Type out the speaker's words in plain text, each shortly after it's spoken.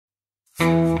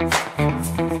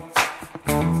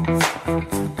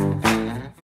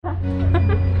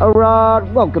Alright,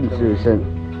 welcome to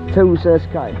Sentosa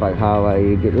Sky Park. How are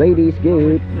you? Good ladies,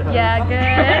 good? Yeah,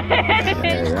 good.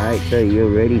 Alright, so you're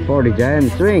ready for the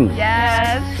giant swing?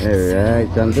 Yes. Alright,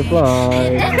 time to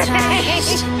fly.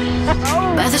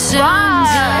 By the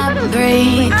sounds of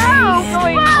breathing. Oh,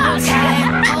 going Hold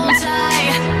tight, hold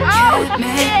tight. Oh,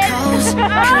 Chemicals shit.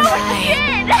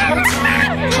 collide.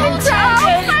 Hold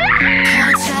tight,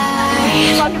 hold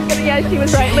tight. Welcome to the, yeah, she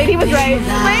was right. Lady was right.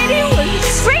 Lady was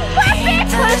spring plastic.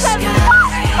 What is that?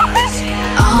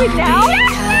 Wait, now?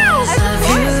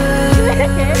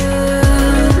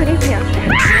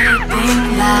 Dripping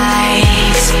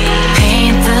lights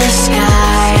paint the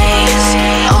skies.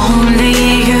 Only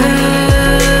you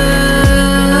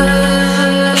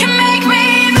can make me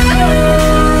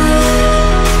move.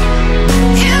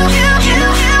 You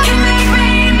can make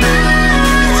me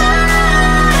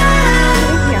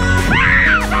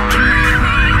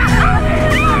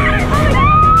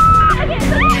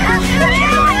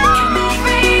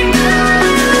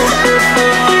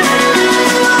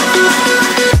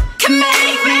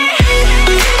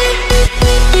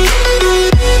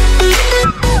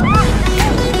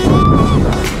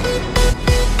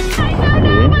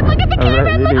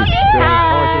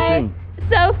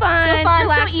So fun,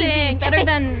 relaxing, so easy. Better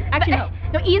than, actually no,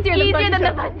 easier than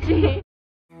the bungee.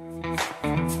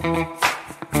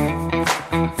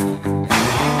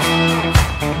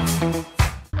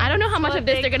 I don't know how much of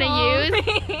this they're gonna use.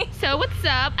 So what's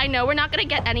up? I know we're not gonna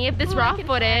get any of this raw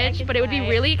footage, but it would be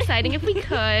really exciting if we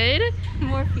could.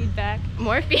 More feedback.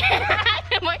 More feedback.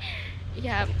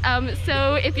 Yeah,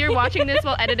 so if you're watching this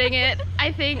while editing it,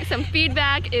 I think some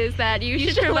feedback is that you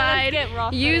should provide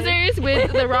users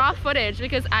with the raw footage,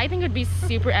 because I think it would be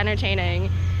super entertaining.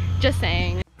 Just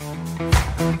saying.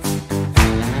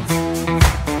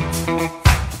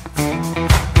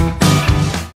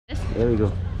 There we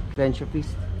go. Clench your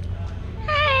fist.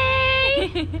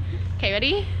 Hey! Okay,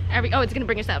 ready? Oh, it's gonna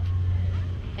bring us up.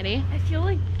 Ready? I feel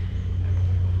like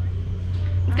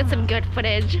Let's get some good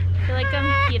footage. I feel like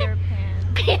I'm Peter Pan.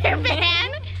 Peter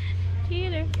Pan?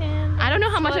 Peter Pan. I don't know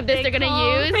how much of this they're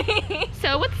gonna use.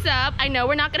 So what's up? I know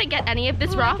we're not gonna get any of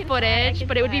this raw footage,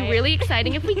 but it would be really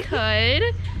exciting if we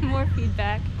could. More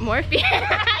feedback. More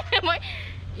feedback.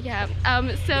 Yeah,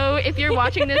 so if you're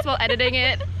watching this while editing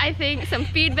it, I think some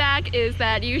feedback is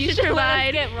that you should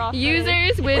provide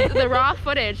users with the raw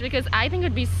footage, because I think it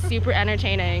would be super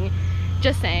entertaining.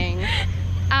 Just saying.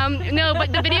 No,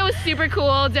 but the video is super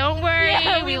cool. Don't worry,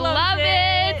 Yeah, we love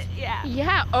it. Yeah.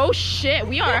 Yeah. Oh shit,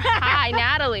 we are high,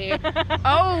 Natalie.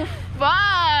 Oh fuck.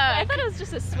 I thought it was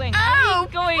just a swing. Oh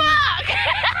going. Fuck.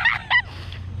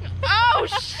 Oh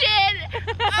shit.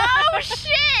 Oh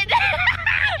shit.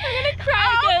 I'm gonna cry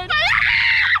again.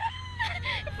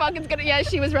 Fuck, it's gonna. Yeah,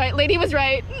 she was right. Lady was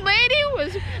right. Lady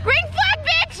was. Green flag,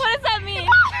 bitch. What does that mean?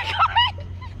 Oh my god.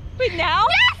 Wait, now?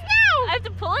 Yes, no. I have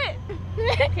to pull it.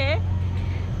 Okay.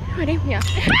 Ready? Yeah. I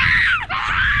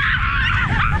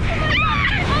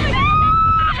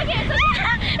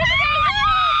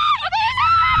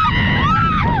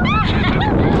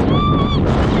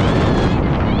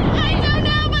don't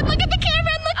know, but look at the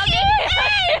camera and look at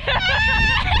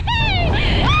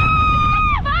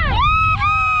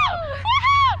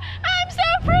I'm so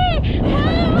free!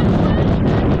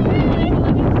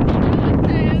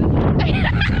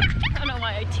 I don't know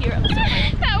why I tear up so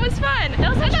much. That was fun.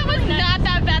 That was not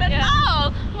that bad at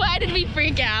all. Why did we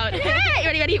freak out?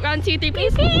 Hey, ready? 1, 2, 3,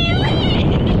 please.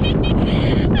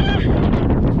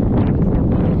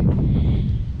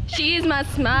 She's my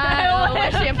smile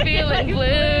when I'm feeling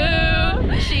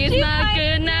blue. She's my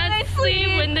good night's sleep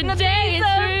when the day is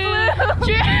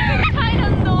through. I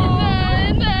don't know.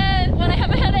 When I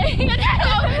have a headache.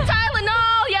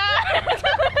 Tylenol, yeah.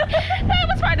 That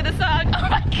was part of the song. Oh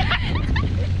my god.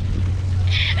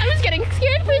 I was getting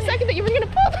scared for a second that you were gonna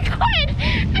pull the cord.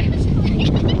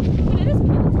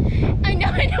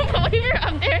 I know, but when we were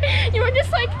up there, you were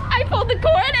just like, I pulled the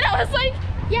cord, and I was like,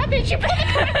 yeah, bitch, you pulled the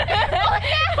cord.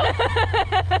 Pull it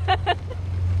out.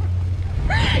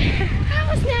 That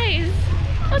was nice.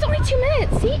 That was only 2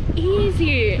 minutes. See,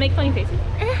 easy. Make funny faces.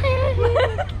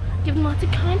 Give them lots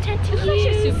of content to use.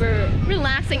 It's super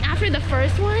relaxing. After the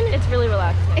first one, It's really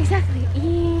relaxing. exactly,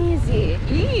 easy.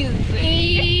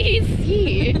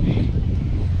 Easy.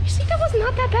 You see, that was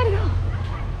not that bad at all.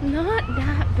 Not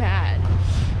that bad.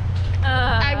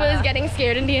 I was getting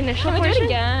scared in the initial Can we do portion. it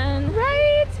again?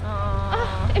 Right?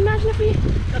 Oh, imagine if we...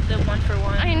 Got the 1 for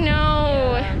 1. I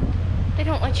know. Yeah. They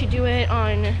don't let you do it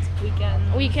on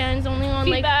weekends, only on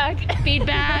feedback. Like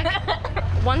feedback.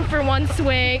 1 for 1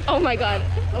 swing. Oh my god.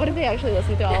 What if they actually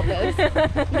listen to all of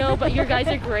this? No, but your guys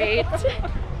are great.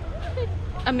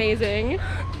 Amazing.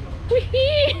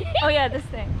 Oh yeah, this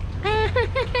thing.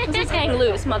 This is hang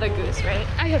loose, mother goose, right?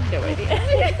 I have no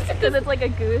idea. Because it's like a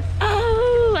goose.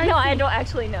 Oh, No, I don't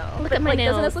actually know. Look But, at my like,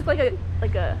 nails. doesn't this look like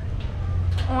a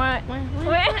what?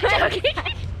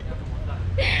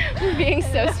 We're being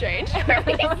so strange.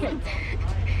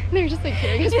 They're just like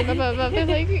hearing us from above. They're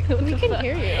like, we can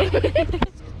hear you.